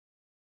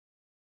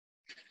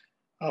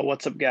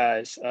What's up,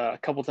 guys? A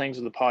couple things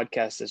with the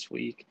podcast this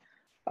week.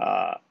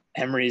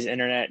 Emery's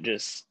internet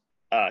just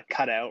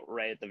cut out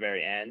right at the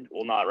very end.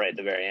 Well, not right at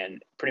the very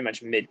end, pretty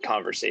much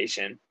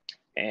mid-conversation.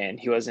 And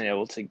he wasn't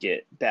able to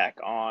get back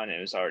on. It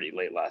was already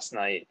late last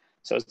night.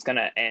 So it's going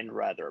to end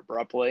rather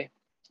abruptly.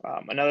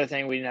 Another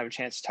thing we didn't have a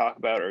chance to talk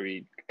about or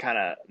we kind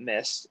of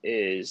missed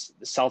is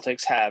the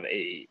Celtics have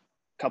a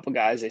couple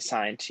guys they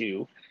signed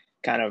to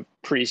kind of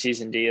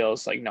preseason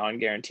deals, like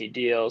non-guaranteed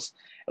deals.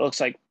 It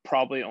looks like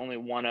probably only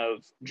one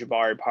of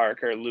Jabari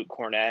Parker, Luke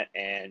Cornett,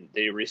 and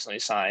they recently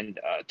signed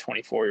a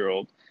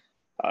 24-year-old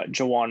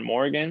Jawan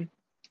Morgan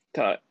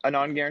to a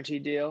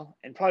non-guaranteed deal.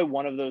 And probably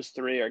one of those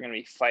three are going to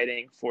be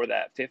fighting for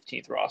that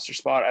 15th roster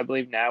spot. I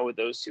believe now with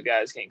those two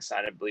guys getting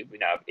signed, I believe we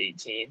now have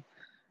 18.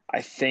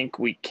 I think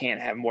we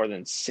can't have more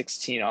than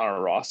 16 on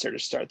our roster to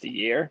start the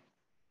year.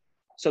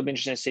 So it'll be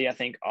interesting to see. I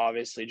think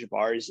obviously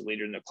Jabari is the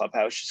leader in the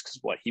clubhouse just because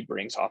of what he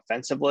brings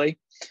offensively.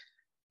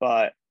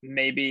 But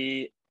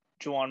maybe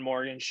Jawan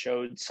Morgan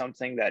showed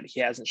something that he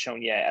hasn't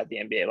shown yet at the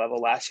NBA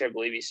level. Last year, I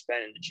believe he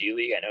spent in the G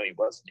League. I know he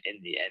wasn't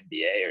in the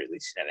NBA, or at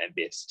least he didn't have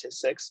NBA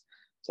statistics.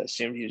 So I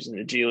assumed he was in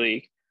the G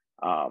League.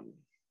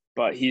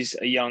 But he's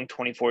a young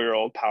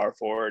 24-year-old power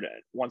forward.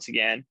 And once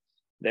again,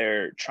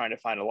 they're trying to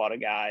find a lot of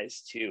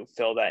guys to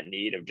fill that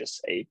need of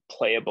just a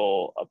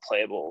playable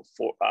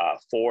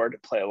forward to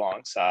play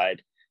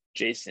alongside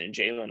Jason and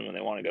Jalen when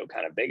they want to go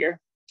kind of bigger.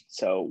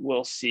 So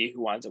we'll see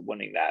who winds up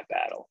winning that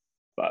battle.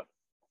 But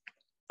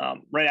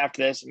right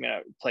after this, I'm going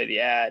to play the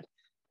ad,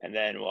 and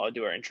then we'll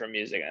do our intro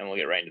music, and we'll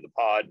get right into the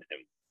pod.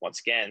 And once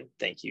again,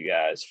 thank you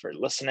guys for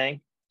listening.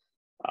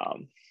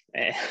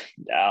 And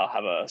I'll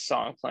have a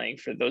song playing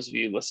for those of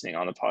you listening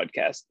on the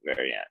podcast at the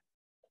very end.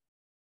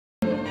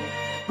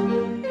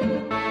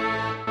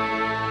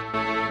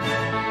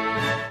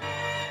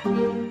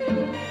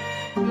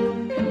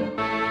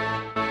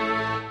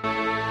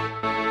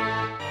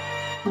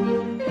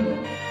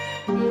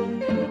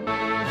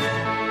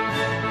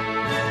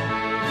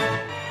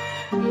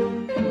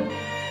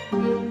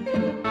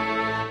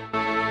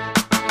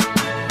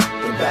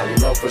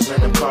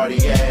 In the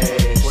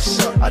Cartiers. What's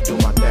up? I do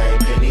my thing,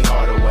 Penny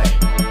Hardaway.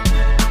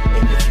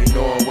 And if you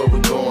know where we're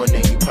going,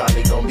 then you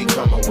probably gonna be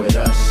coming with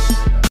us.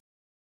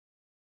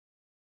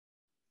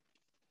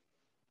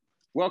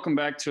 Welcome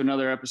back to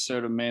another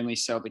episode of Manly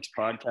Celtics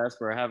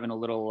podcast. We're having a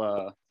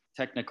little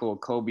technical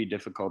Kobe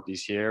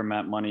difficulties here.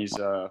 Matt Money's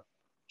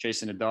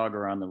chasing a dog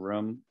around the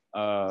room.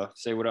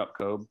 Say what up,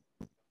 Kobe.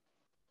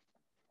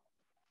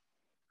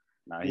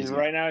 Nah, he's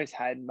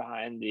hiding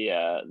behind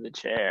the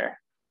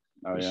chair.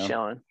 Oh, he's yeah?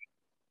 chilling.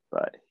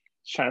 But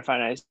he's trying to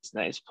find a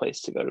nice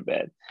place to go to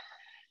bed.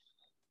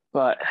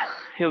 But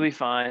he'll be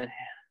fine.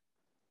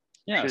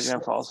 Yeah, he's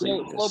gonna fall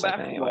asleep. Slow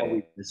basketball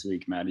week this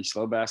week, Maddie.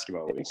 Slow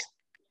basketball week.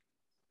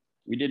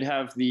 We did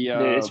have the.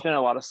 It's been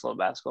a lot of slow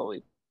basketball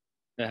week.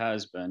 It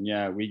has been,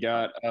 yeah. We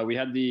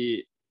had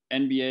the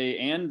NBA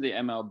and the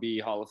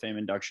MLB Hall of Fame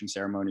induction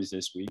ceremonies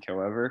this week.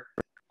 However,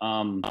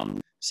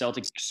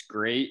 Celtics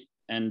great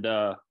and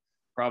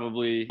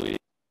probably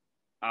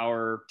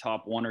our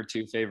top one or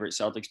two favorite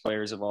Celtics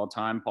players of all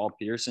time. Paul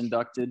Pierce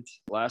inducted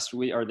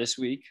this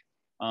week,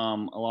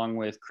 along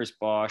with Chris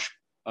Bosh,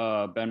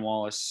 Ben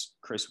Wallace,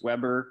 Chris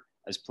Webber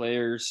as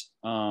players,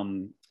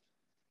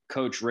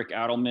 Coach Rick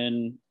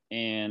Adelman,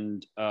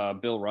 and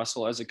Bill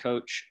Russell as a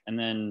coach. And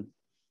then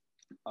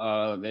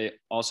they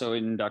also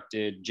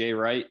inducted Jay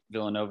Wright,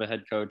 Villanova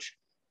head coach,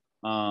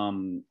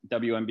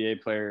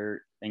 WNBA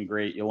player and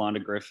great Yolanda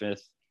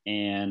Griffith,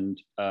 and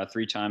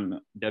three-time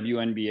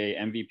WNBA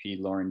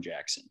MVP Lauren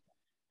Jackson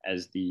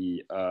as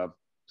the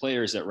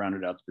players that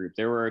rounded out the group.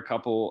 There were a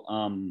couple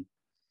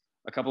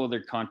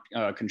other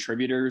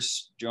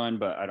contributors joined,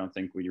 but I don't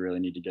think we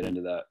really need to get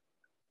into that.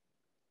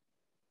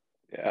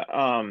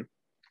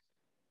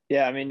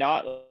 Yeah. I mean,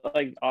 not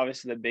like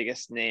obviously the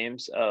biggest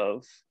names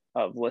of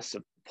lists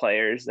of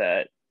players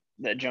that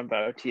jump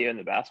out to you in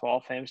the Basketball Hall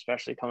of Fame,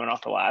 especially coming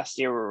off the last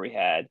year where we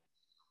had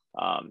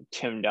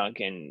Tim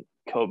Duncan,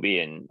 Kobe,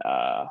 and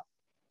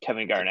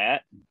Kevin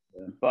Garnett.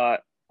 Yeah.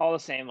 But all the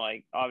same,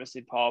 like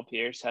obviously Paul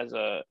Pierce has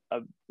a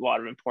lot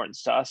of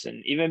importance to us,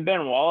 and even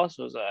Ben Wallace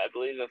was, I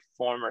believe, a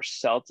former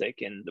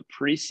Celtic in the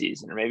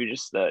preseason or maybe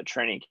just the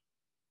training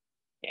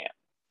camp.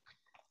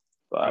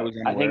 But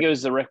I think it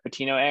was the Rick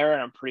Pitino era,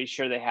 and I'm pretty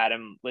sure they had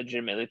him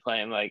legitimately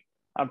playing like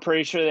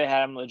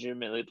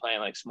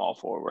small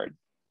forward,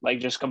 like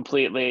just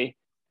completely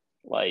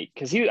like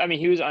because he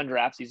was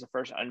undrafted. He's the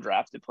first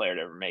undrafted player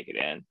to ever make it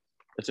in.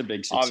 That's a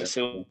big success.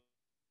 Obviously,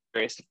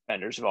 greatest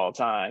defenders of all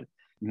time,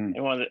 and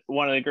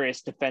one of the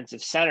greatest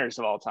defensive centers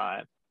of all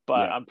time.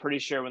 But yeah. I'm pretty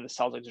sure when the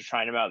Celtics were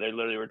trying him out, they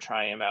literally were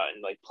trying him out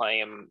and like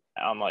playing him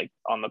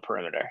on the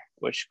perimeter,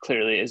 which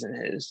clearly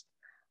isn't his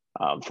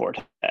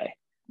forte.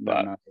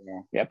 But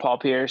yeah, Paul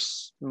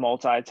Pierce,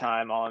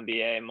 multi-time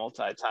All-NBA,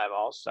 multi-time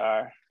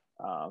All-Star,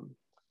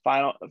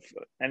 final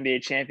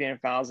NBA champion,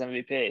 Finals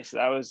MVP. So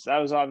that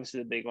was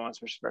obviously the big one,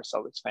 especially for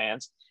Celtics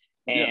fans.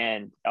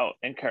 And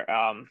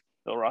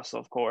Bill Russell,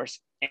 of course.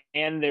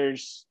 And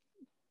there's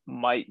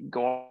Mike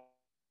Gorman.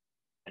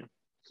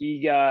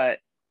 He got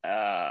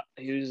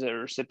he was a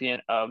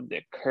recipient of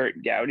the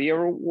Kurt Gowdy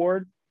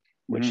Award,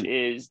 which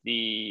Mhm. is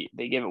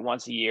they give it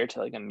once a year to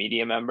like a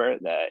media member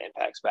that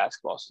impacts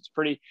basketball. So it's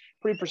pretty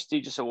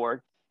prestigious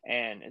award.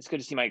 And it's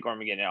good to see Mike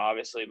Gorman getting it.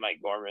 Obviously,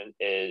 Mike Gorman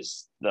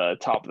is the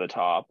top of the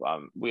top.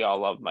 We all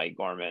love Mike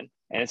Gorman,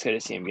 and it's good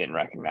to see him getting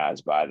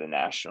recognized by the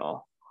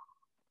national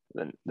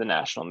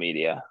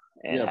media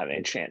and Yeah, having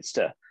a chance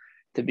to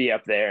be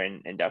up there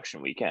in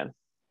induction weekend.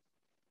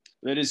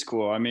 it is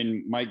cool. I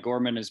mean, Mike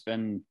Gorman has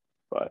been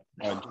But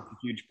just a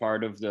huge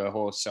part of the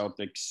whole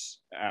Celtics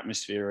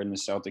atmosphere and the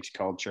Celtics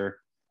culture,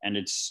 and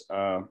it's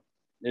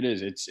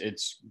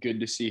good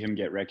to see him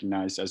get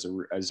recognized as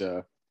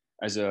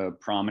a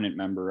prominent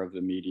member of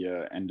the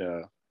media and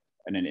an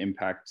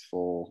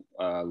impactful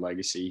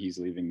legacy he's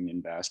leaving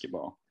in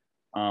basketball.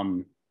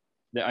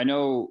 I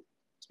know,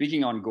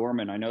 speaking on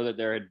Gorman, I know that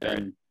there had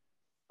been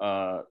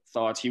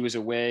thoughts he was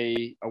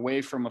away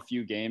from a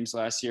few games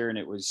last year, and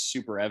it was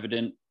super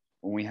evident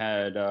when we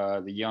had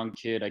the young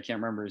kid, I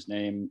can't remember his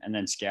name, and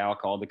then Scal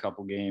called a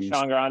couple games.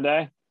 Sean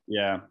Grande?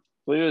 Yeah. I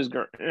believe it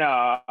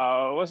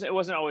was it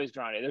wasn't always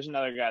Grande. There's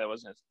another guy that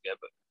wasn't as good,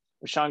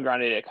 but Sean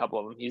Grande did a couple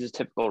of them. He's a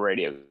typical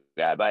radio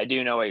guy, but I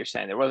do know what you're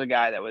saying. There was a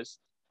guy that was,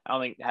 I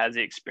don't think has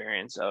the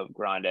experience of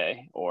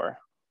Grande, or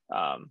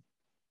I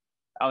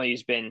don't think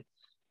he's been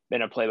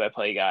a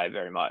play-by-play guy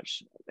very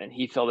much, and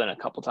he filled in a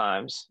couple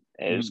times.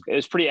 It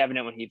was pretty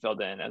evident when he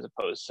filled in, as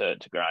opposed to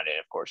Grande and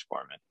of course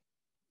Gorman.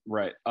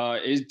 Right.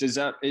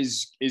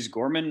 Is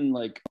Gorman,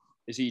 like,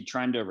 is he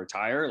trying to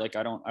retire? Like,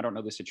 I don't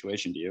know the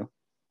situation. Do you?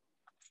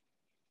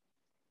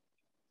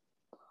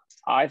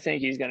 I think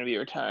he's going to be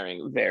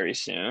retiring very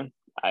soon.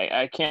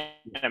 I can't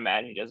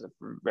imagine he does it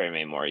for very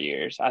many more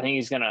years. I think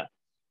he's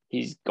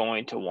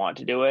going to want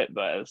to do it,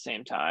 but at the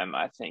same time,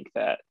 I think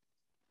that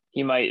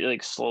he might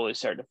like slowly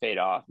start to fade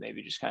off.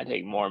 Maybe just kind of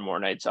take more and more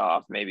nights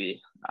off. Maybe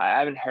I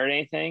haven't heard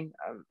anything.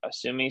 I'm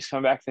assuming he's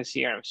coming back this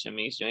year. I'm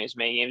assuming he's doing as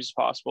many games as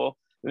possible.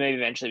 But maybe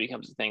eventually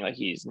becomes a thing like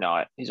he's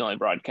only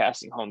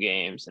broadcasting home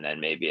games, and then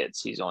maybe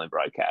he's only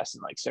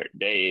broadcasting like certain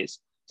days.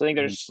 So I think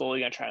they're slowly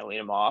going to try to lead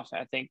him off.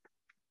 And I think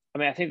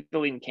the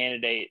leading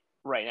candidate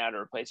right now to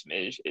replace him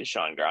is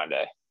Sean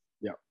Grande.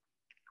 Yeah.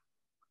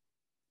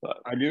 But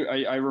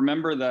I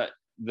remember that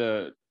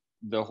the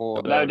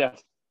whole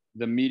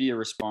the media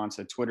response,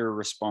 the Twitter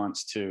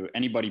response to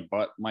anybody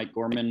but Mike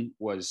Gorman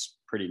was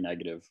pretty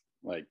negative.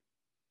 Like,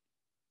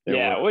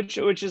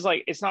 which is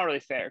like, it's not really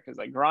fair, because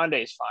like Grande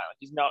is fine. Like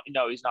he's not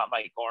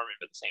Mike Gorman,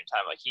 but at the same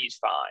time, like he's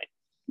fine.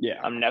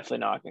 Yeah, I'm definitely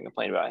not going to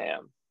complain about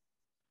him.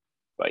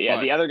 But yeah,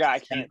 the other guy, I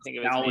can't think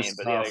of his name,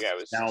 but the other guy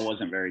Scal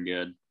wasn't very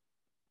good.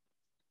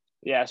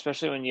 Yeah,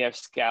 especially when you have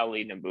Scal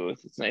leading a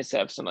booth. It's nice to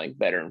have some like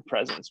veteran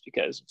presence,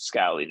 because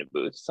Scal leading a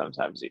booth,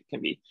 sometimes it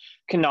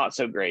can not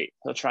so great.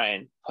 He'll try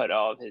and put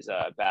all of his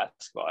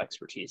basketball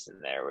expertise in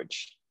there,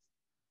 which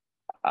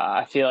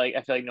I feel like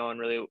no one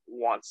really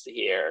wants to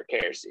hear or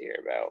cares to hear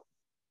about.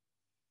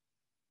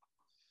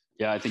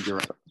 Yeah, I think you're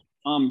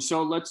right.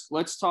 So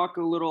let's talk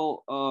a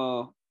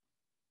little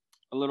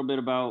bit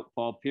about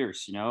Paul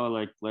Pierce. You know,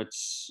 like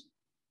let's.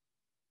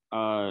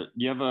 Do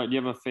you have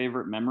a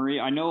favorite memory?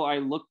 I know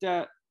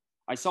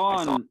I saw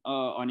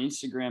on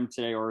Instagram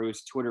today, or it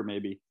was Twitter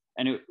maybe,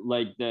 and it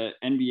like the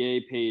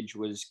NBA page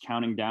was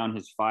counting down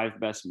his 5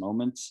 best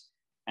moments,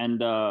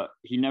 and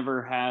he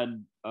never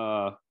had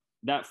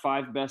that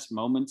 5 best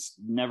moments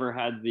never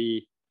had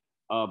the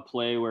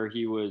play where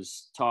he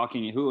was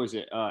talking. Who was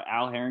it?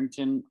 Al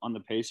Harrington on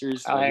the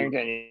Pacers. Al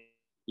Harrington.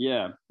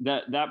 Yeah,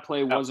 that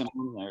play wasn't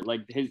on there.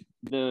 Like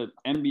the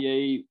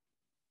NBA,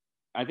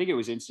 I think it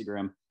was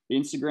Instagram. The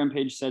Instagram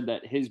page said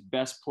that his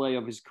best play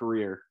of his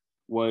career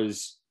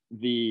was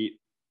the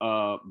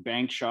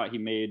bank shot he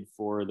made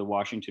for the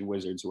Washington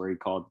Wizards, where he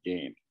called the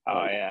game.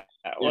 Oh yeah,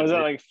 was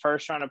that like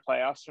first round of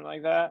playoffs or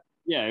like that?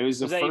 Yeah, it was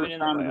the first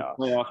round of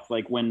the playoffs.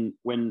 Like when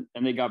and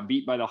they got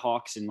beat by the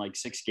Hawks in like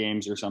 6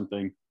 games or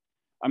something.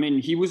 I mean,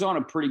 he was on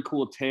a pretty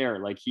cool tear.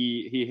 Like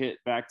he hit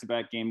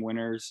back-to-back game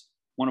winners.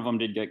 One of them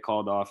did get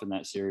called off in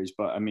that series,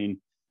 but I mean,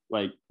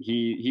 like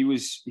he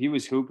was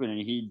hooping,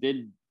 and he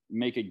did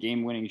make a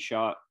game-winning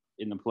shot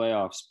in the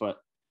playoffs, but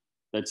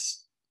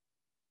that's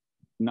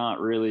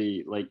not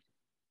really like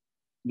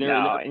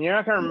and you're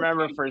not going to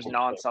remember for his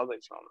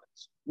non-Celtics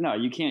moments. No,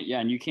 you can't. Yeah,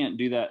 and you can't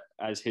do that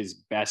as his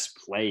best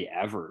play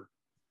ever.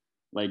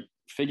 Like,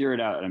 figure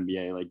it out,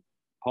 NBA. Like,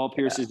 Paul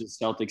Pierce is a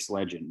Celtics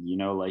legend. You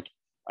know, like,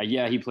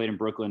 yeah, he played in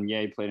Brooklyn. Yeah,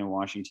 he played in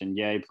Washington.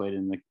 Yeah, he played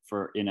in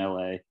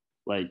LA.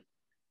 Like,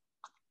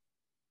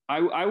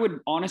 I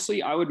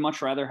would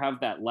much rather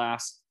have that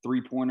last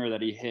 3-pointer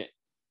that he hit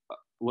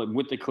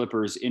with the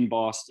Clippers in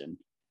Boston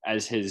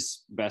as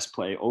his best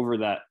play over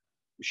that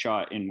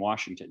shot in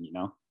Washington, you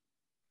know?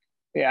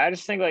 Yeah, I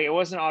just think like it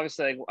wasn't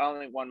obviously like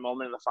only one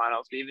moment in the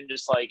finals, but even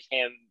just like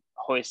him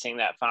hoisting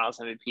that finals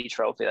MVP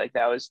trophy, like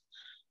that was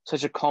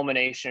such a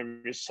culmination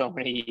of just so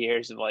many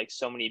years of like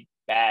so many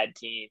bad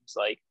teams.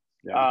 Like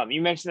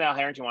you mentioned the Al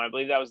Harrington one. I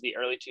believe that was the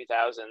early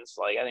 2000s.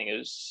 Like I think it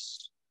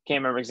was Can't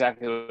remember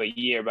exactly what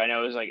year, but I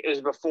know it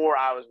was before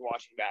I was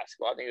watching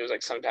basketball. I think it was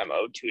like sometime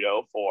 02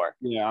 to 04.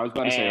 Yeah, I was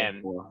about to say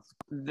And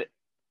 04.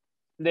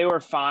 they were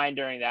fine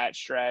during that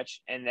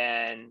stretch, and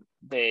then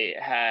they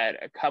had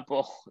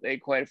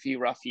quite a few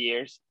rough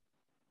years.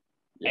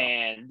 Yeah.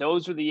 And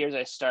those were the years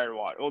I started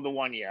watching. Well, the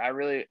one year I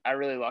really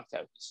lucked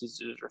out because he's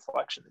his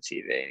reflection of the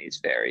TV, and he's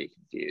very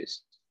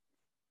confused.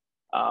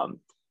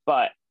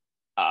 But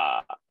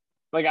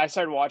like I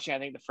started watching. I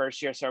think the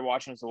first year I started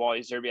watching was the Wally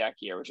Zerbiak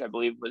year, which I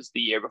believe was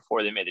the year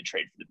before they made the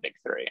trade for the Big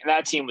Three, and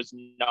that team was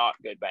not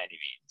good by any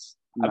means.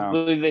 No. I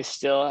believe they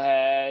still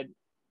had.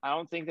 I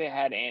don't think they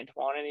had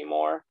Antoine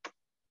anymore.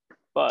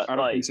 But I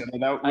don't think so.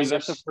 Was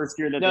that the first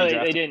year that they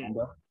drafted? They didn't.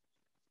 Rondo?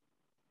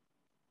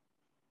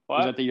 What?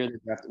 Was that the year they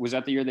drafted? Was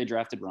that the year they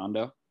drafted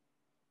Rondo?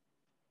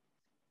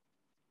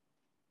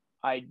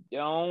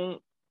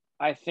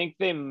 I think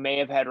they may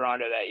have had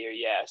Rondo that year,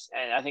 yes.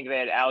 And I think they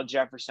had Al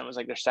Jefferson was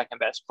like their second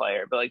best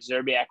player, but like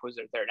Zerbiak was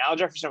their third. And Al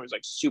Jefferson was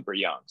like super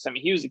young. So I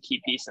mean, he was a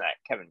key piece in that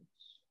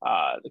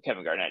the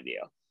Kevin Garnett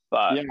deal.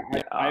 But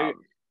yeah,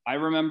 I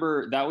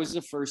remember that was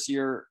the first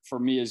year for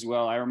me as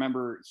well. I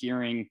remember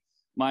hearing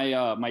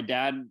my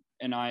dad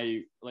and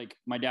I, like,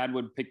 my dad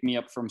would pick me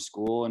up from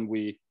school and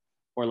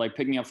or like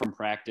pick me up from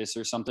practice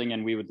or something,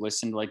 and we would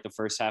listen to like the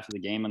first half of the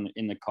game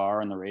in the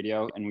car on the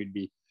radio, and we'd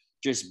be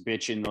just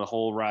bitching the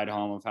whole ride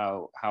home of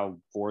how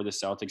poor the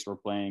Celtics were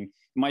playing.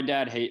 My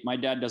dad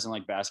doesn't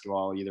like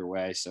basketball either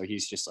way, so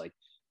he's just like,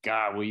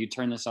 God, will you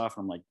turn this off?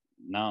 I'm like,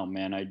 no,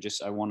 man, I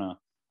want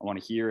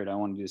to hear it. I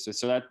want to do this.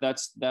 So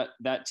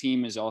that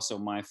team is also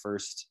my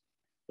first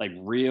like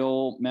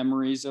real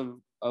memories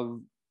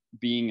of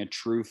being a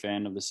true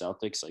fan of the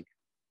Celtics. Like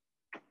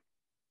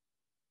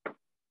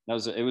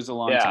it was a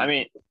long time.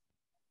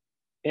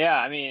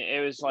 I mean,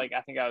 it was like,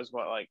 I think I was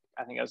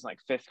in like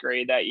fifth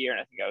grade that year. And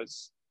I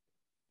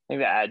think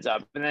that adds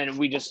up. And then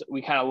we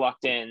kind of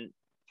lucked in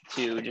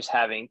to just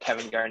having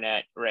Kevin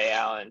Garnett, Ray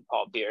Allen,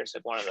 Paul Pierce,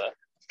 like one of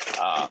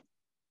the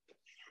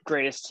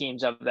greatest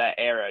teams of that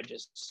era,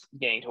 just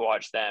getting to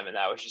watch them. And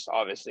that was just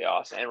obviously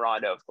awesome. And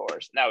Rondo, of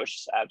course. And that was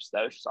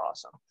just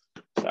awesome.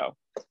 So,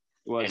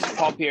 and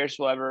Paul Pierce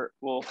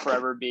will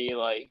forever be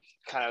like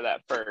kind of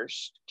that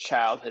first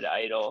childhood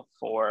idol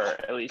for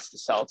at least the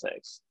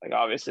Celtics. Like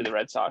obviously the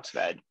Red Sox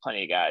have had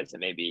plenty of guys that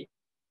maybe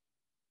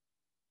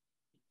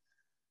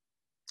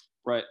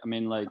right. I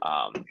mean, like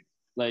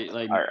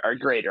are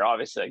greater,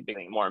 obviously, like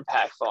being more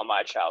impactful in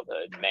my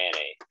childhood.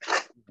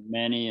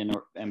 Manny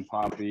and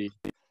Poppy,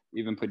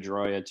 even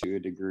Pedroia to a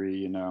degree,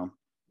 you know.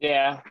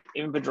 Yeah,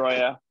 even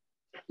Pedroia.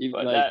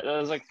 But like, that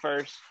was like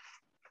first.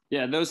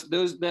 Yeah,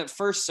 that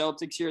first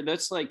Celtics year,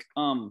 that's like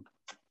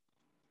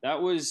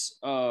that was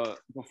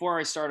before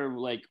I started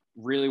like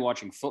really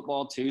watching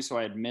football too, so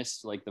I had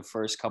missed like the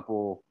first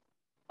couple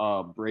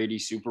Brady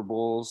Super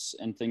Bowls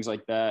and things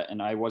like that,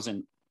 and I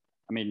wasn't,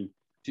 I mean,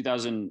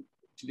 2000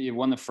 they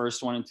won the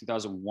first one in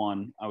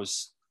 2001. I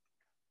was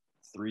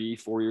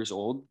 3-4 years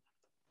old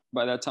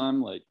by that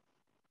time, like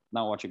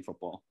not watching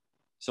football.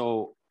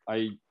 So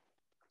I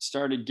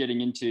started getting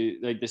into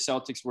like the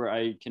Celtics, where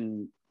I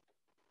can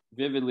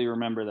vividly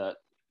remember that,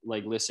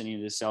 like listening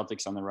to the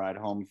Celtics on the ride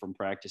home from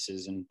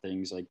practices and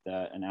things like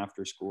that, and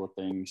after school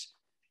things.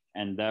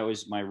 And that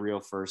was my real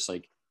first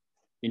like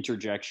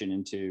interjection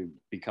into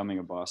becoming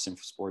a Boston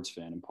sports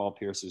fan. And Paul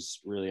Pierce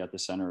is really at the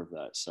center of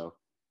that. So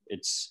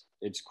it's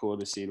cool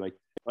to see, like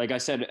I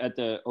said at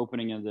the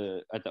opening of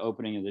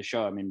the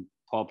show, I mean,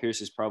 Paul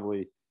Pierce is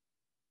probably,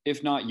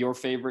 if not your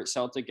favorite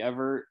Celtic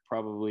ever,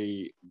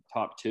 probably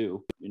top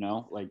two, you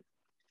know, like.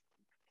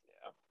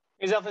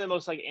 He's definitely the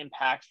most like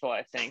impactful,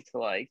 I think, to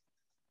like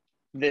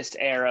this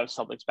era of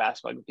Celtics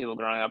basketball. Like people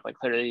growing up, like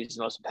clearly he's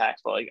the most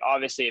impactful. Like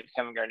obviously, if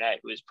Kevin Garnett,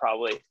 who is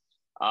probably,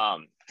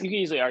 you can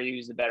easily argue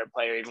he's the better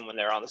player even when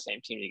they're on the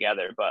same team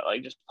together. But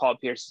like just Paul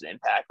Pierce's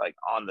impact, like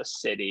on the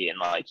city, and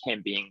like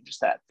him being just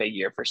that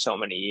figure for so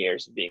many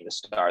years and being the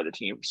star of the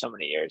team for so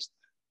many years.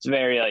 It's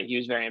very like he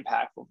was very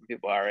impactful for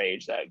people our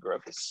age that grew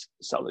up as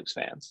Celtics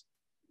fans.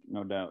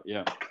 No doubt,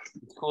 yeah.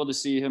 It's cool to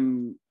see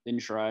him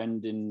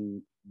enshrined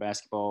in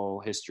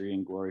basketball history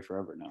and glory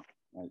forever now.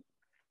 Right?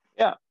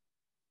 Yeah.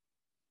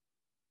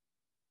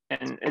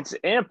 And it's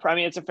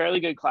a fairly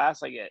good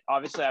class. Like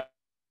obviously I'm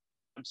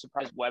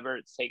surprised Weber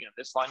it's taken him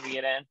this long to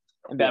get in.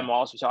 And Ben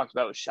Wallace, we talked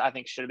about, which I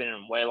think should have been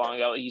in way long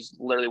ago. He's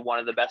literally one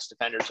of the best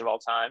defenders of all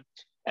time.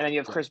 And then you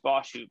have Chris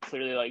Bosh, who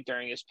clearly like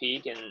during his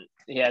peak, and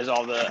he has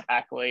all the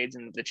accolades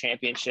and the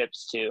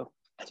championships to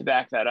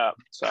back that up.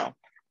 So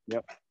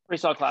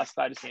pretty solid class.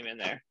 Glad to see him in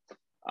there.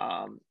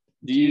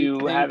 Do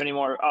you have any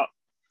more?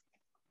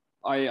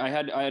 I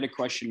had a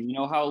question. You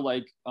know how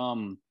like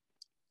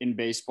in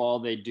baseball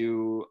they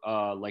do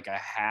like a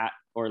hat,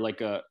 or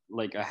like a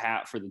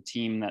hat for the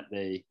team that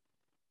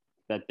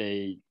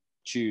they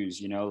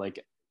choose, you know,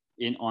 like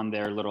on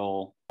their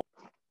little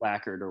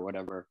placard or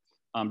whatever.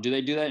 Do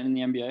they do that in the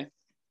NBA?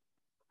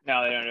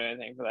 No, they don't do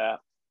anything for that.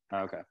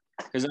 Okay.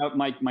 Because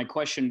my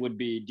question would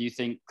be, do you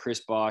think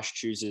Chris Bosh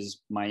chooses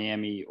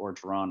Miami or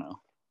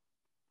Toronto?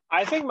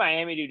 I think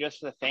Miami do, just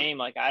for the fame.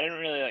 Like I didn't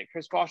really like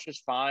Chris Bosh was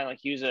fine. Like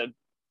he was a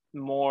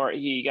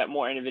he got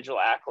more individual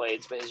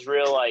accolades, but his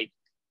real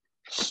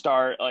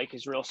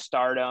his real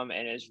stardom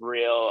and his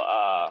real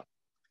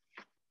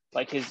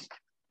his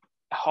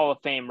Hall of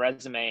Fame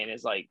resume and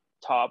his like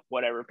top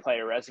whatever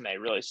player resume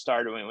really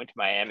started when he went to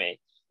Miami.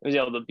 He was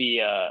able to be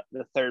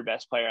the third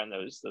best player on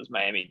those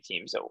Miami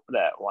teams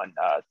that won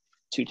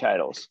 2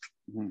 titles.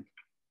 Mm-hmm.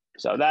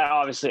 So that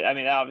obviously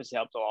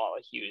helped a lot.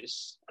 Like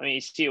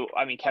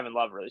Kevin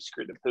Love really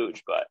screwed the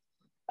pooch, but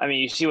I mean,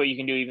 you see what you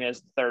can do even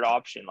as the third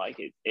option. Like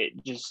it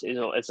just is.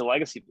 It's a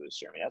legacy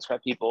booster. I mean, that's why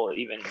people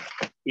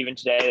even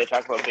today they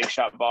talk about Big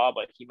Shot Bob.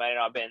 Like he might have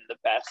not been the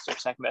best or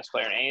second best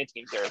player in any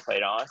teams he ever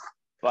played on,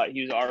 but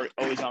he was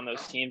always on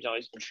those teams,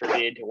 always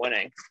contributed to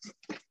winning.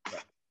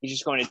 He's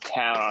just going to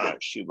town on a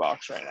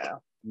shoebox right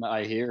now.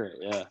 I hear it.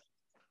 Yeah,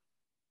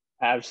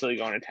 absolutely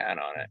going to town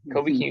on it.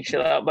 Kobe, can you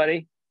chill out,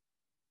 buddy?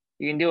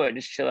 You can do it.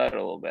 Just chill out a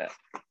little bit.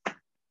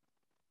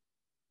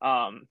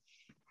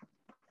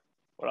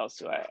 What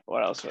else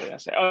was I gonna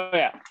say? Oh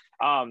yeah.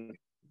 I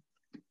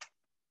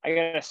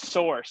got a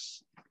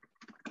source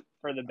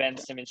for the Ben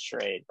Simmons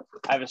trade.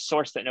 I have a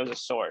source that knows a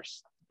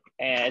source.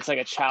 And it's like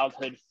a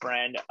childhood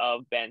friend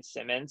of Ben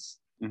Simmons.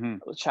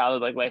 Mm-hmm. A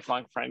childhood, like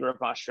lifelong friend, grew up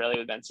in Australia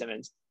with Ben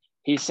Simmons.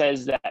 He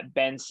says that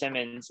Ben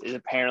Simmons is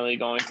apparently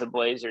going to the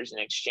Blazers in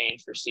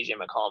exchange for CJ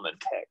McCollum and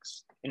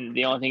picks. And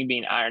the only thing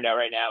being ironed out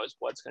right now is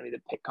what's going to be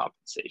the pick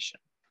compensation.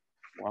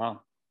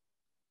 Wow.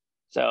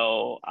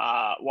 So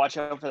watch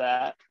out for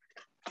that.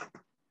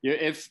 Yeah,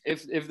 if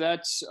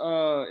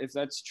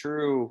that's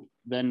true,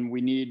 then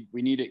we need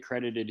it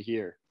credited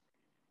here.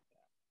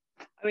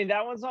 I mean,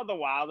 that one's not the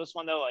wildest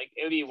one though. Like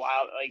it would be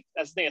wild. Like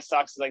that's the thing that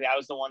sucks is like that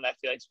was the one that I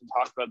feel like's been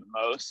talked about the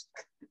most.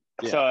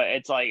 Yeah. So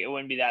it's like it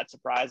wouldn't be that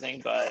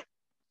surprising, but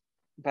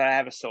I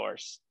have a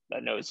source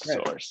that knows the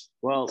source.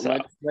 Well, so,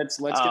 let's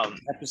get the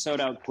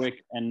episode out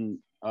quick and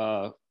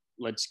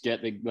let's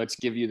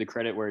give you the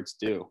credit where it's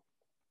due.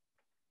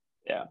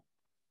 Yeah.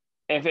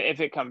 If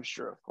it comes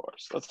true, of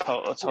course. Let's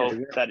hope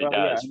that it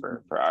does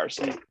for our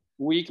sake.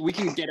 We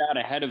can get out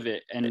ahead of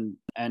it, and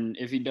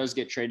if he does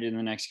get traded in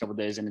the next couple of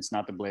days, and it's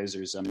not the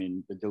Blazers, I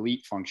mean, the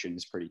delete function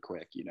is pretty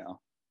quick, you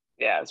know.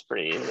 Yeah, it's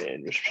pretty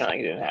easy. Just trying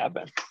to get it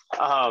happen.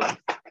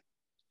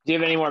 Do you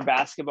have any more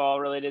basketball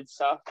related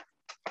stuff?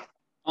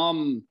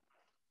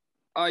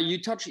 You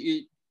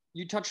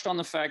touched on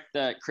the fact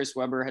that Chris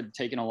Webber had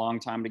taken a long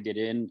time to get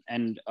in,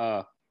 and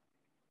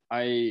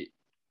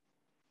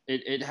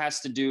It has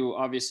to do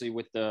obviously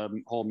with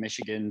the whole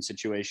Michigan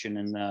situation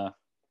and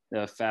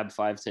the Fab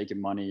Five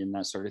taking money and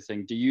that sort of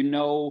thing. Do you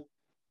know?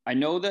 I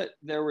know that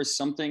there was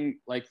something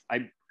like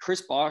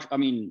Chris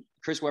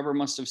Webber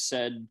must have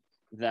said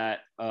that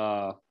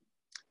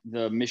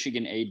the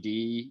Michigan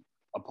AD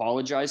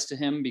apologized to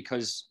him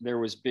because there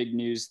was big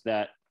news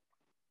that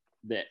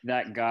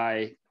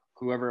guy,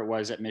 whoever it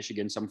was at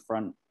Michigan, some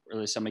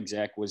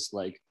exec was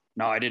like,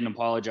 no, I didn't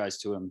apologize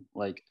to him.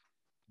 Like,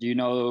 do you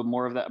know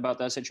more of that about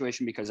that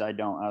situation? Because I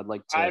don't. I'd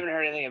like to. I haven't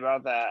heard anything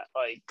about that.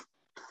 Like,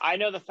 I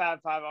know the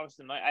Fab Five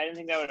obviously. I didn't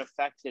think that would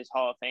affect his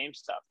Hall of Fame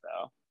stuff,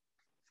 though.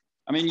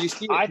 I mean, you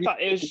see. I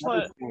thought it was just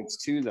sports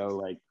too, though.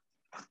 Like,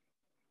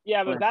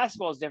 yeah, but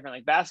basketball is different.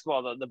 Like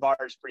basketball, the bar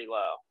is pretty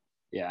low.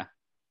 Yeah.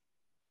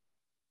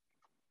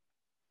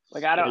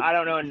 Like I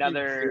don't know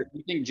another.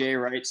 You think Jay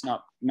Wright's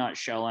not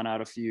shelling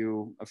out a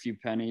few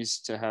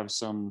pennies to have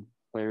some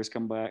players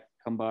come by?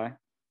 I'm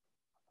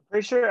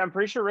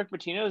pretty sure Rick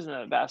Pitino's in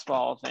the Basketball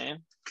Hall of Fame.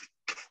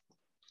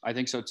 I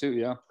think so too.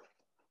 Yeah.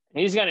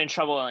 He's gotten in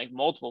trouble in like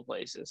multiple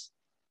places.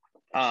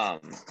 No,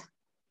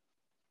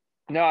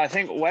 I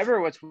think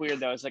Weber. What's weird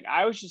though is like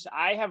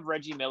I have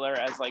Reggie Miller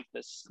as like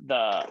this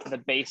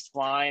the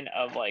baseline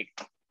of like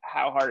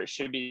how hard it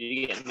should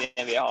be to get in the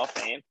NBA Hall of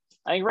Fame.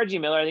 I think Reggie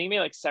Miller. I think he made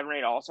like 7 or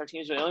 8 All-Star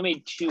teams, but he only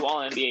made 2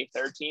 All-NBA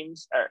third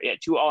teams.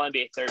 2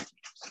 All-NBA third teams.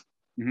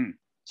 Mm-hmm.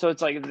 So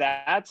it's like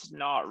that's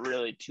not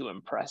really too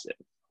impressive.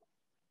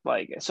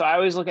 Like, so I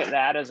always look at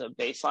that as a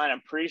baseline. I'm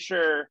pretty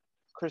sure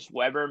Chris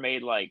Webber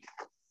made like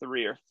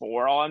 3 or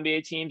 4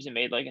 All-NBA teams and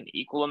made like an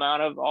equal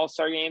amount of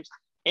All-Star games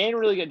and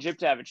really got gypped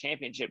to have a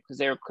championship because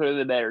they were clearly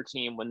the better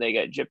team when they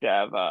got gypped to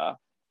have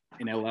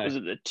in LA. Was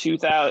it the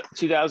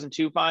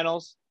 2002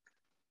 finals?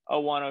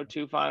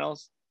 01-02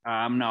 finals?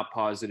 I'm not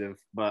positive,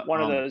 but one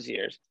of those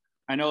years.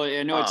 I know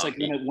it's like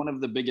one of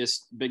the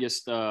biggest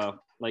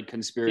like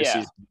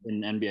conspiracies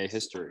in NBA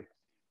history.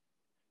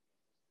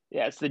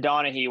 Yeah, it's the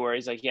Donahue where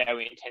he's like, yeah,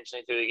 we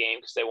intentionally threw the game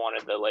because they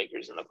wanted the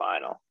Lakers in the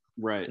final.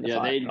 Right.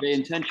 Yeah, they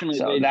intentionally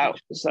threw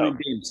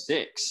game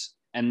 6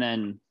 and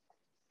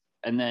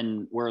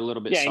then we're a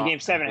little bit in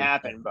game 7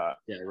 happened, but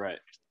yeah, right.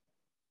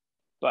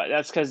 But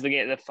that's because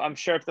I'm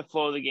sure if the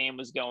flow of the game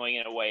was going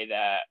in a way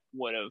that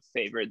would have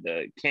favored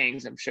the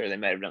Kings, I'm sure they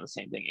might have done the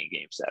same thing in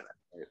game 7.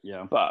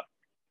 Yeah. But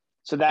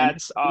so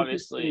that's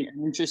obviously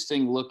an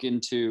interesting look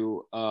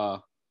into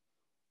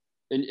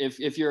and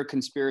if you're a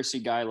conspiracy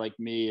guy like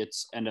me,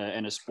 and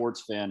a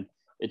sports fan,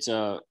 it's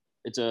a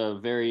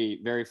very,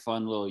 very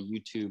fun little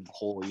YouTube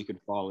hole you could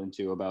fall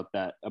into about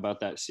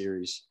that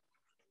series.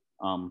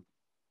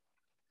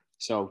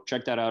 So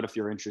check that out if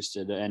you're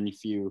interested, and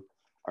if you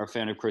are a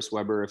fan of Chris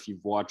Webber. If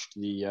you've watched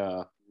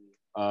the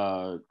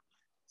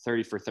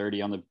 30 for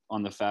 30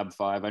 on the Fab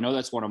Five, I know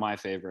that's one of my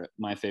favorite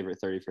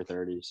 30 for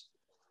 30s.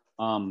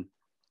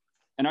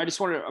 And I just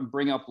wanted to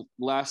bring up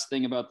last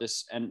thing about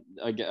this and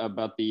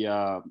about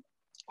the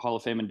Hall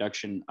of Fame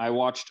induction. I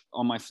watched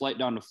on my flight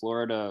down to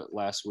Florida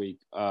last week.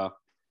 I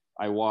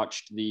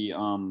watched the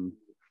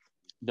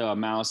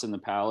Malice in the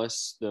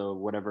Palace, the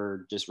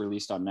whatever just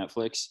released on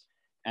Netflix,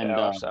 and I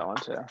watched that one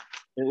too.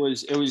 It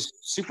was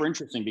super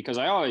interesting because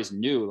I always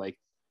knew like,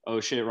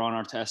 oh shit, Ron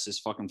Artest is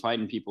fucking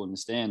fighting people in the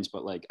stands,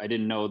 but like I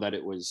didn't know that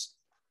it was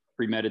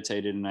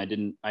premeditated,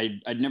 and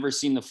I'd never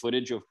seen the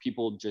footage of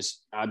people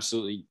just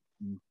absolutely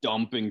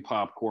dumping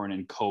popcorn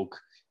and Coke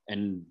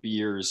and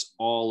beers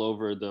all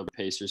over the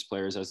Pacers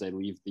players as they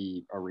leave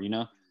the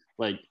arena.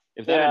 Like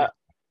if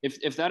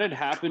that had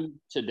happened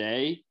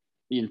today,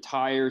 the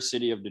entire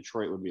city of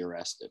Detroit would be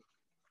arrested.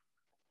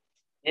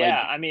 Yeah,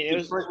 like, I mean,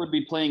 Detroit would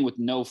be playing with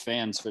no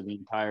fans for the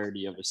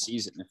entirety of a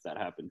season if that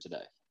happened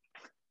today.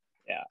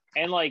 Yeah,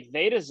 and like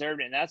they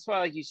deserved it, and that's why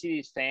like you see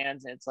these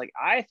fans, and it's like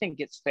I think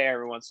it's fair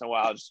every once in a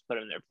while just to put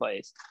them in their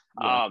place.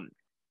 Yeah.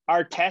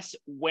 Artest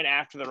went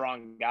after the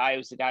wrong guy. It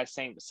was the guy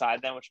sitting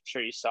beside them, which I'm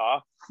sure you saw.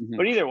 Mm-hmm.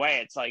 But either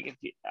way, it's like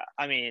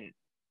and then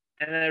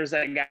there was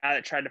that guy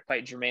that tried to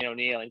fight Jermaine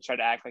O'Neal and tried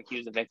to act like he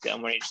was a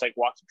victim when he just like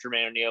walked up to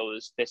Jermaine O'Neal with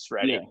his fists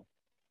ready.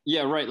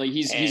 Yeah, right. Like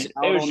he's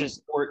out on the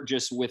court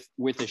just with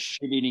a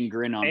shit-eating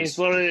grin on his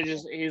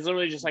face. He's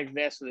literally just like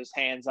this with his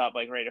hands up,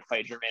 like ready to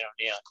fight Jermaine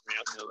O'Neal.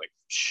 Jermaine O'Neal like,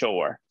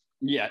 sure.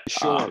 Yeah,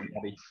 sure,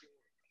 buddy.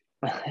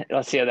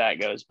 Let's see how that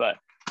goes. But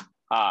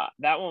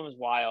that one was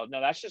wild.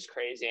 No, that's just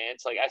crazy. And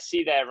it's like I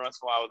see that every once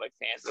in a while with like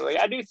fans. Like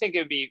I do think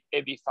it'd be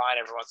fine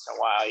every once in a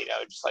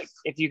while, just like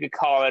if you could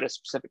call it a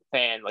specific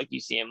fan, like you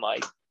see him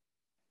like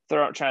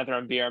trying to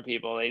throw beer on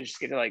people, they just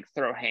get to like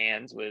throw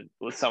hands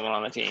with someone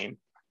on the team.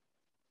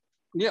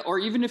 Yeah, or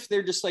even if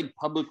they're just like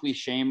publicly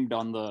shamed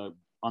on the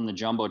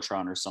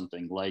Jumbotron or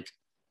something, like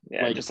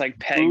just like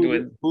pegged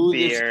with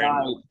beer.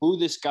 Boo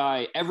this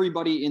guy.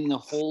 Everybody in the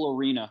whole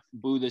arena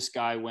boo this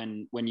guy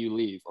when you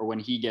leave or when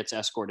he gets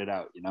escorted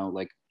out.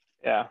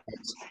 Yeah.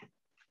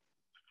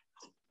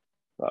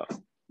 Well,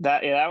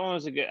 that one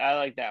was I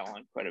like that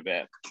one quite a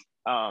bit.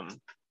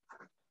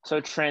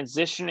 So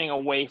transitioning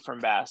away from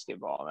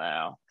basketball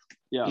now.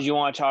 Yeah. Did you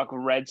want to talk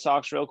Red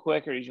Sox real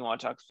quick, or did you want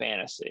to talk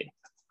fantasy?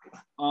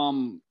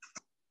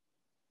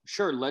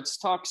 Sure. Let's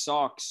talk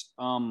Sox.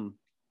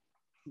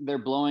 They're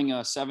blowing a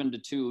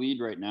 7-2 lead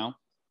right now.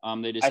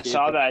 I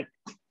saw that.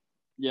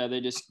 Yeah,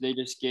 they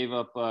just gave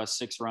up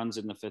 6 runs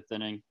in the 5th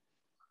inning.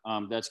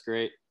 That's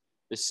great.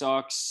 The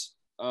Sox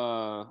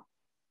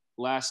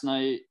last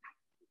night.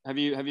 Have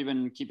you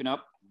been keeping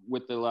up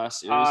with the last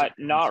series?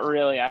 Not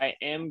really. I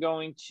am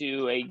going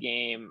to a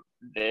game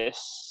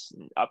this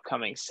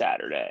upcoming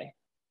Saturday,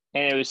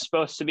 and it was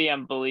supposed to be, I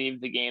believe,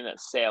 the game that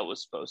Sale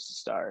was supposed to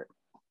start.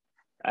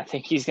 I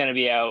think he's going to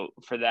be out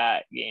for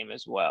that game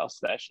as well.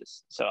 So I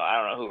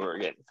don't know who we're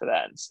getting for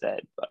that instead.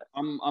 But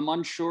I'm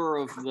unsure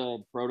of the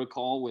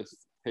protocol with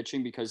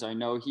pitching because I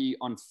know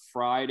on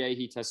Friday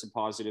he tested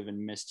positive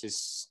and missed his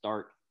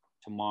start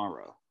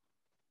tomorrow.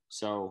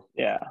 So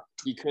yeah,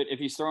 he could, if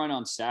he's throwing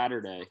on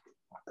Saturday,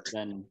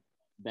 then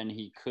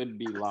he could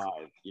be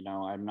live.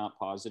 I'm not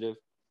positive.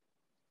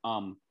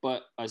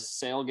 But a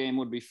Sale game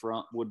would be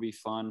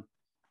fun.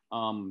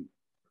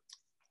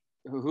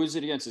 Who's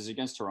it against? Is it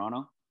against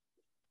Toronto?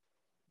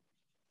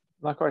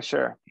 I'm not quite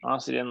sure.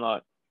 Honestly, didn't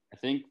look. I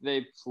think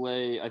they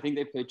play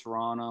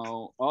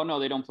Toronto. Oh no,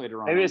 they don't play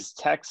Toronto. Maybe it's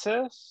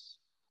Texas.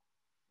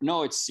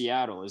 No, it's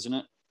Seattle, isn't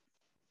it?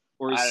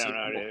 Or I don't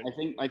know,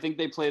 dude. I think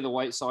they play the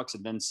White Sox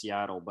and then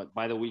Seattle. But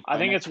by the week, I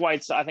think it's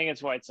White Sox. I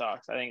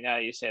think now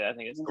you say that. I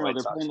think it's the White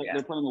Sox.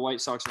 They're playing the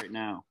White Sox right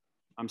now.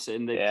 I'm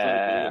saying they.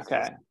 Yeah.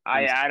 Okay.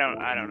 I don't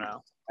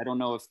know. I don't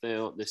know if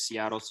the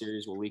Seattle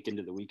series will leak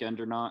into the weekend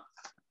or not.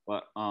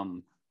 But I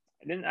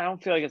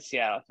don't feel like it's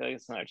Seattle. I feel like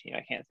it's another team.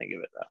 I can't think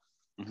of it though.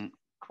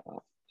 Mm-hmm.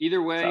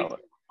 Either way,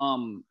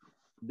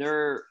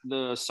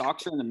 the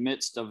Sox are in the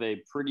midst of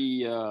a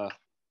pretty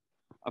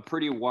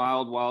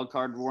wild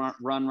card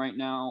run right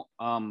now.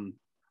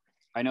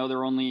 I know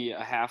they're only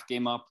a half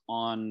game up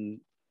on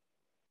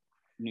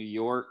New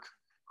York,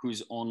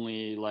 who's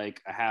only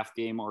like a half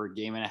game or a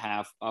game and a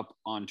half up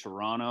on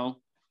Toronto,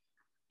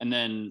 and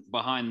then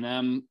behind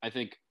them, I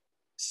think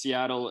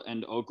Seattle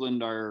and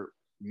Oakland are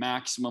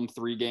maximum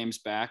 3 games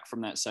back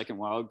from that second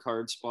wild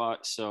card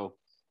spot. So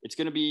it's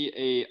going to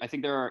be I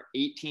think there are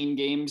 18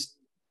 games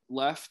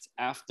left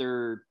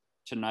after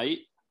tonight.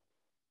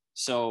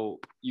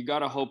 So you got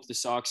to hope the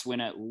Sox win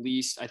at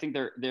least. I think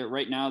they're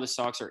right now the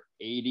Sox are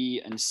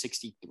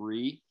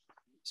 80-63.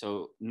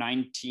 So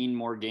 19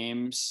 more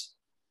games,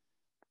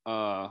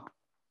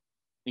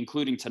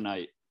 including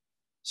tonight.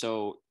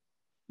 So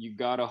you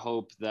got to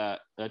hope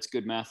that's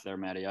good math there,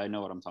 Maddie. I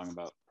know what I'm talking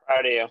about.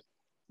 Proud of you.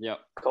 Yep.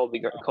 Colby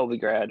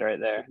grad right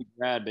there. Colby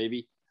grad,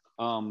 baby.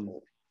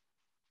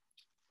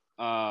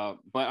 But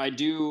I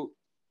do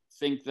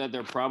think that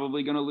they're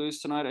probably going to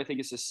lose tonight. I think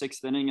it's the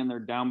 6th inning and they're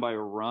down by a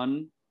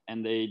run,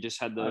 and they just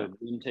had the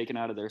wind taken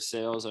out of their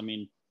sails. I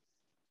mean,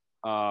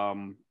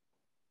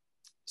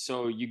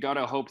 So you got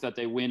to hope that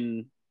they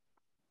win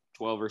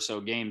 12 or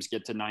so games,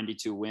 get to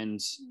 92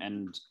 wins,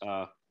 and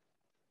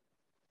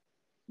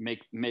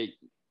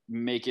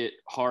make it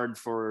hard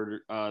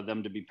for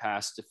them to be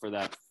passed for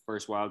that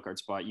first wildcard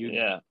spot.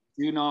 You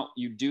do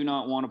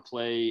not want to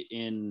play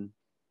in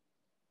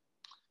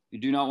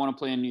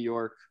New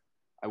York.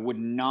 I would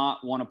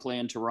not want to play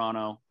in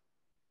Toronto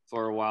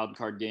for a wild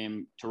card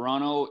game.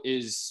 Toronto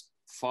is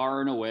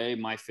far and away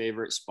my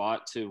favorite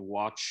spot to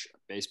watch a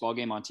baseball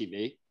game on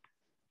TV.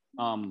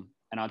 And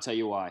I'll tell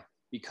you why.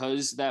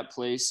 Because that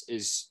place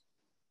is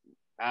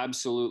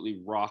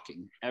absolutely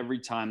rocking every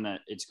time that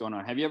it's going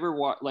on. Have you ever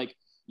watched, like,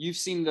 you've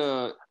seen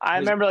I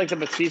remember like the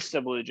Batista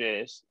Blue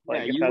Jays.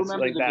 Like, yeah, you remember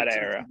like that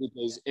era.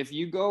 If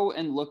you go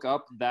and look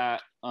up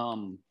that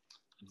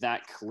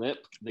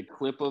clip, the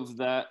clip of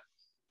that,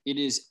 it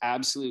is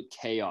absolute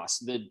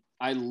chaos.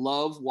 I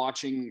love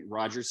watching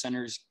Rogers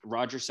Center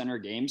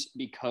games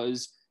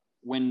because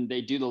when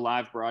they do the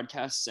live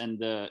broadcasts and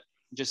the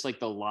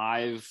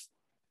live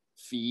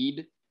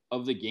feed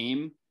of the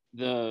game,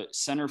 the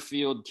center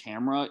field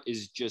camera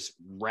is just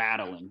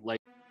rattling. Like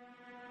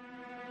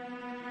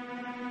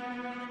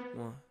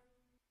 1,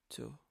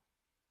 2,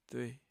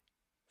 3,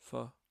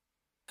 4.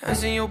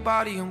 Hands in your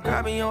body, I'm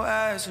grabbing your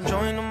ass,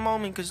 enjoying the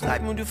moment, cause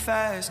life moved too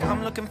fast.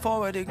 I'm looking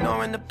forward,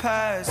 ignoring the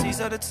past. These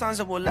are the times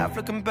that we'll laugh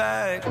looking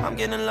back. I'm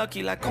getting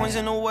lucky like coins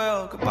in a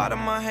well. Goodbye to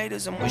my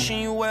haters, I'm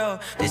wishing you well.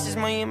 This is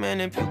my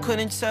man, if you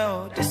couldn't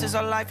tell. This is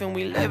our life and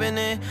we living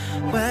it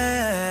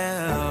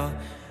well.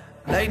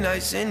 Late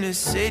nights in the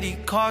city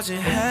causing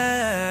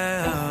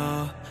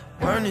hell.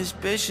 Burn this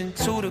bitch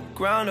into the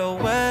ground, oh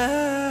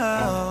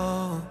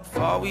well. For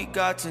all we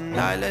got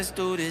tonight, let's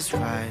do this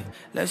right.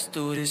 Let's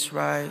do this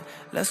right.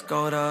 Let's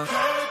go to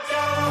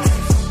paradise.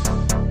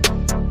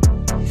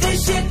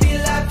 This shit be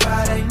like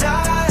Friday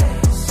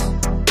nights.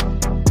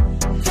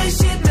 This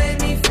shit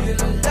made me feel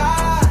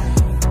alive.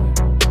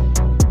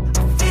 I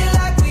feel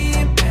like we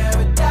in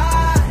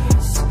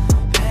paradise.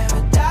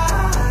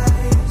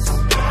 Paradise.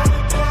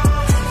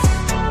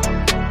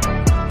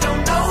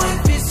 Don't know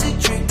if it's a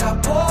drink I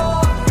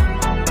pour,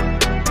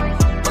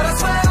 but I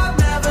swear I've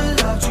never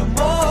loved you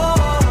more.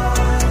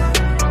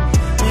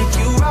 With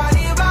you right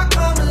here, I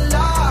come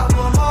alive.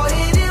 One more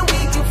hit and we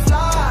can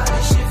fly.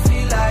 This shit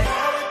feel like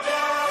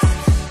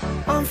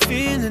paradise. I'm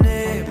feeling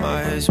it,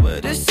 my head's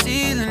where the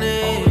ceiling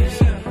is.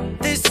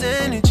 This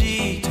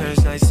energy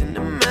turns nice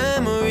into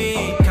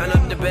memory. Count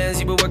up the bands,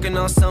 he been working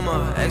all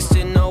summer. Ex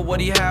didn't know what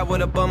he had,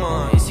 what a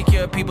bummer.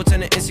 Insecure people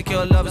turn to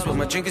insecure lovers. But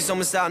my drink is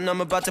almost out and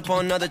I'm about to pour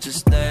another.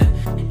 Just let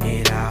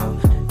it out.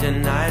 The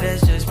night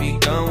has just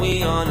begun,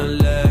 we on a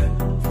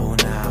level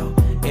now.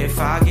 If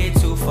I get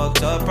too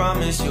fucked up,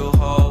 promise you'll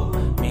hold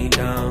me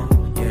down.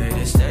 Yeah,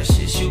 this that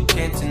shit you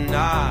can't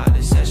deny.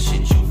 This that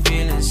shit you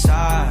feel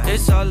inside.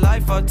 It's our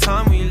life, our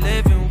time, we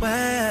living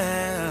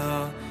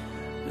well.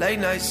 Late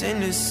nights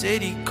in the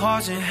city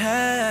causing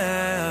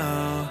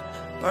hell.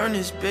 Burn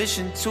this bitch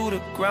into the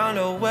ground,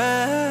 oh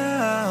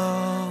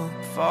well.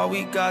 For all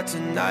we got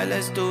tonight,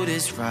 let's do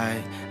this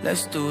right.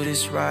 Let's do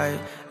this right.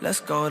 Let's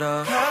go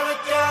to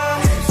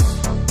paradise.